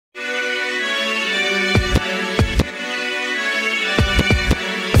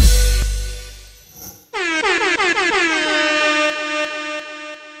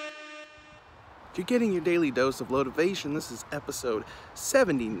getting your daily dose of LoweTivation. This is episode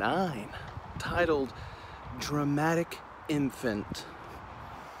 79, titled Dramatic Infant.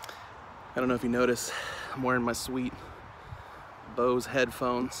 I don't know if you notice, I'm wearing my sweet Bose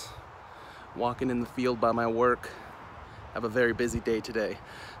headphones, walking in the field by my work. I have a very busy day today,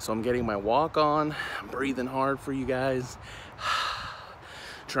 so I'm getting my walk on. I'm breathing hard for you guys,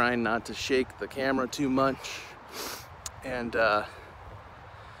 trying not to shake the camera too much, and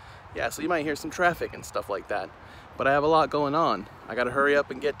yeah, so you might hear some traffic and stuff like that, but I have a lot going on. I gotta hurry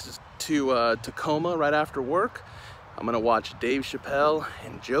up and get to Tacoma right after work. I'm gonna watch Dave Chappelle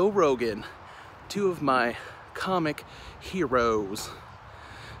and Joe Rogan, two of my comic heroes.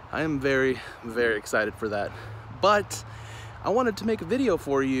 I am very, very excited for that. But I wanted to make a video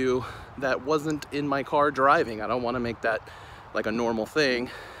for you that wasn't in my car driving. I don't want to make that like a normal thing.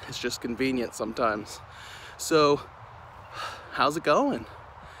 It's just convenient sometimes. So, how's it going?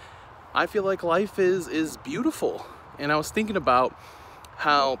 I feel like life is beautiful. And I was thinking about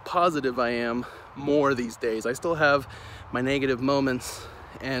how positive I am more these days. I still have my negative moments,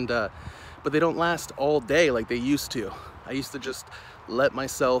 and but they don't last all day like they used to. I used to just let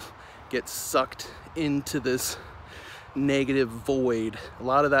myself get sucked into this negative void. A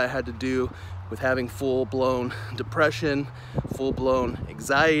lot of that had to do with having full-blown depression, full-blown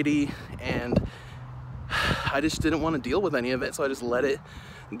anxiety, and I just didn't want to deal with any of it, so I just let it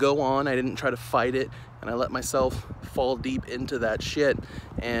go on. I didn't try to fight it, and I let myself fall deep into that shit.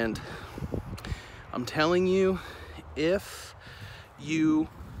 And I'm telling you, if you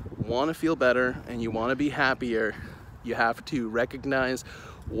want to feel better and you want to be happier, you have to recognize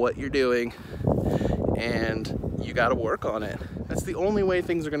what you're doing and you got to work on it. That's the only way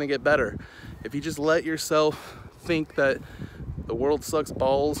things are going to get better. If you just let yourself think that the world sucks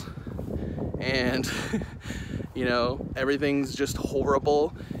balls and you know, everything's just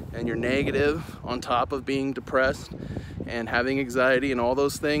horrible and you're negative on top of being depressed and having anxiety and all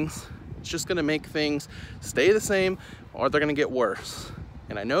those things, it's just going to make things stay the same, or they're going to get worse.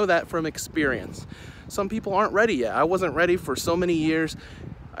 And I know that from experience. Some people aren't ready yet. I wasn't ready for so many years.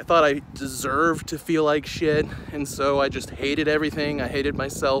 I thought I deserved to feel like shit, and so I just hated everything. I hated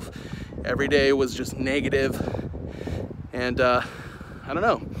myself. Every day was just negative. And I don't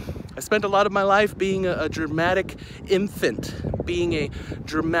know. I spent a lot of my life being a dramatic infant, being a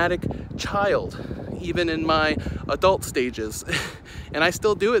dramatic child, even in my adult stages. And I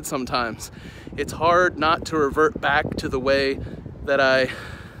still do it sometimes. It's hard not to revert back to the way that I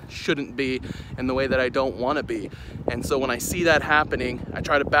shouldn't be and the way that I don't want to be. And so when I see that happening, I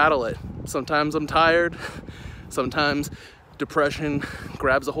try to battle it. Sometimes I'm tired, sometimes depression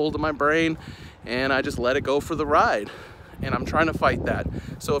grabs a hold of my brain, and I just let it go for the ride. And I'm trying to fight that.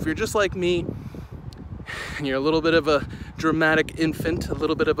 So if you're just like me, and you're a little bit of a dramatic infant, a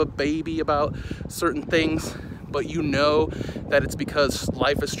little bit of a baby about certain things, but you know that it's because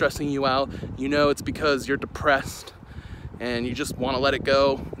life is stressing you out, you know it's because you're depressed, and you just want to let it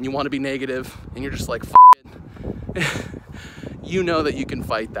go, and you want to be negative, and you're just like, F it. You know that you can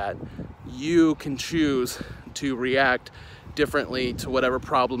fight that. You can choose to react differently to whatever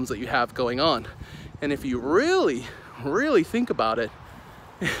problems that you have going on. And if you really think about it,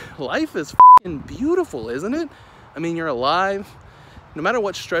 life is f***ing beautiful, isn't it? I mean, you're alive. No matter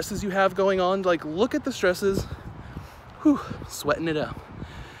what stresses you have going on, like, look at the stresses. Whew, sweating it up.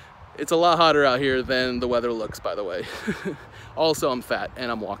 It's a lot hotter out here than the weather looks, by the way. Also, I'm fat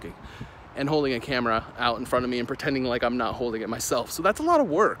and I'm walking and holding a camera out in front of me and pretending like I'm not holding it myself. So that's a lot of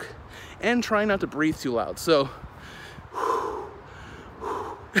work, and trying not to breathe too loud. So,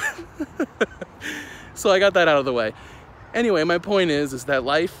 so I got that out of the way. Anyway, my point is that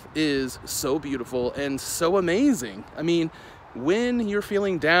life is so beautiful and so amazing. I mean, when you're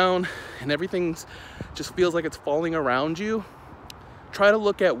feeling down and everything just feels like it's falling around you, try to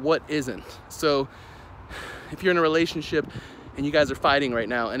look at what isn't. So if you're in a relationship and you guys are fighting right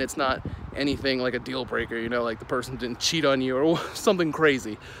now and it's not anything like a deal breaker, you know, like the person didn't cheat on you or something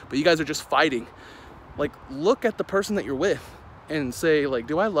crazy, but you guys are just fighting, like, look at the person that you're with and say, like,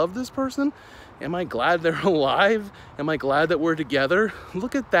 do I love this person? Am I glad they're alive? Am I glad that we're together?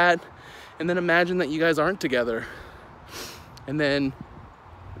 Look at that, and then imagine that you guys aren't together. And then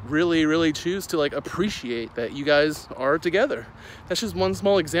really choose to, like, appreciate that you guys are together. That's just one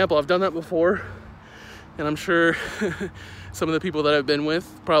small example. I've done that before, and I'm sure some of the people that I've been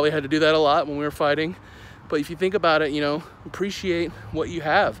with probably had to do that a lot when we were fighting. But if you think about it, you know, appreciate what you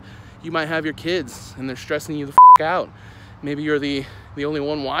have. You might have your kids and they're stressing you the f*** out. Maybe you're the only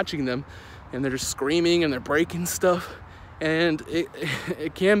one watching them, and they're just screaming and they're breaking stuff, and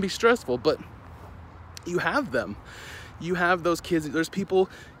it can be stressful, but you have them. You have those kids. There's people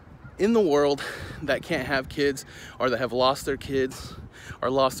in the world that can't have kids, or that have lost their kids or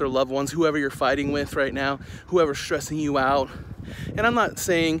lost their loved ones, whoever you're fighting with right now, whoever's stressing you out. And I'm not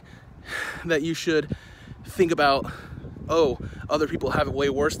saying that you should think about, oh, other people have it way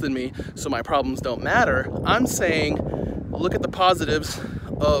worse than me, so my problems don't matter. I'm saying look at the positives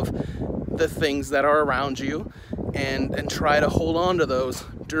of the things that are around you and try to hold on to those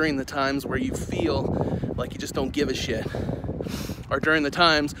during the times where you feel like you just don't give a shit, or during the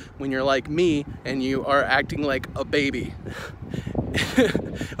times when you're like me and you are acting like a baby,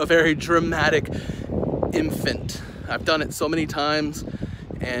 a very dramatic infant. I've done it so many times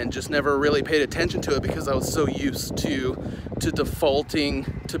and just never really paid attention to it because I was so used to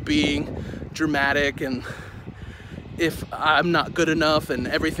defaulting to being dramatic, and if I'm not good enough and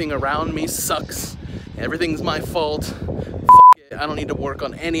everything around me sucks, everything's my fault, fuck it, I don't need to work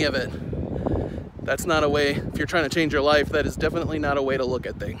on any of it. That's not a way, if you're trying to change your life, that is definitely not a way to look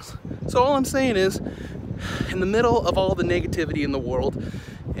at things. So all I'm saying is, in the middle of all the negativity in the world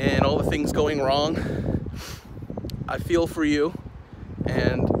and all the things going wrong, I feel for you,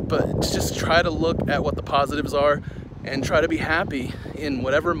 but just try to look at what the positives are and try to be happy in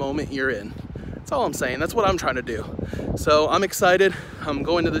whatever moment you're in. That's all I'm saying. That's what I'm trying to do. So I'm excited. I'm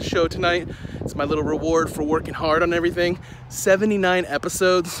going to the show tonight. It's my little reward for working hard on everything. 79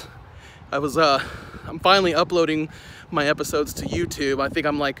 episodes. I'm finally uploading my episodes to YouTube. I think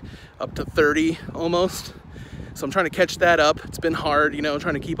I'm like up to 30 almost. So I'm trying to catch that up. It's been hard, you know,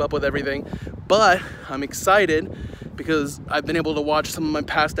 trying to keep up with everything. But I'm excited because I've been able to watch some of my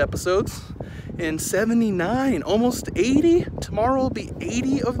past episodes. And 79, almost 80. Tomorrow will be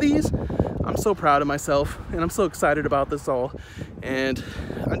 80 of these. I'm so proud of myself and I'm so excited about this all. And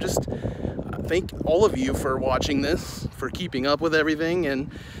I thank all of you for watching this, for keeping up with everything,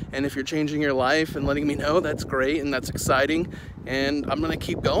 and if you're changing your life and letting me know, that's great and that's exciting, and I'm gonna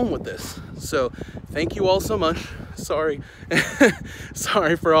keep going with this. So thank you all so much. Sorry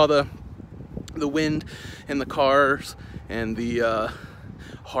sorry for all the wind and the cars and the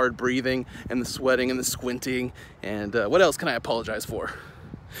hard breathing and the sweating and the squinting, and what else can I apologize for?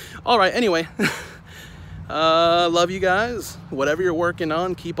 All right, anyway. Love you guys. Whatever you're working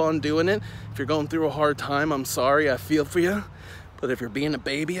on, keep on doing it. If you're going through a hard time, I'm sorry, I feel for you. But if you're being a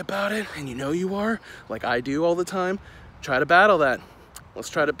baby about it, and you know you are, like I do all the time, try to battle that. Let's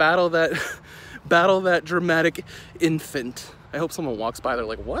try to battle that dramatic infant. I hope someone walks by, they're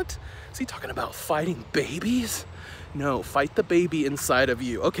like, what? Is he talking about fighting babies? No, fight the baby inside of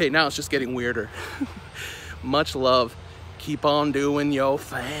you. Okay, now it's just getting weirder. Much love. Keep on doing your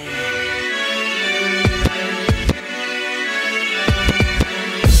thing.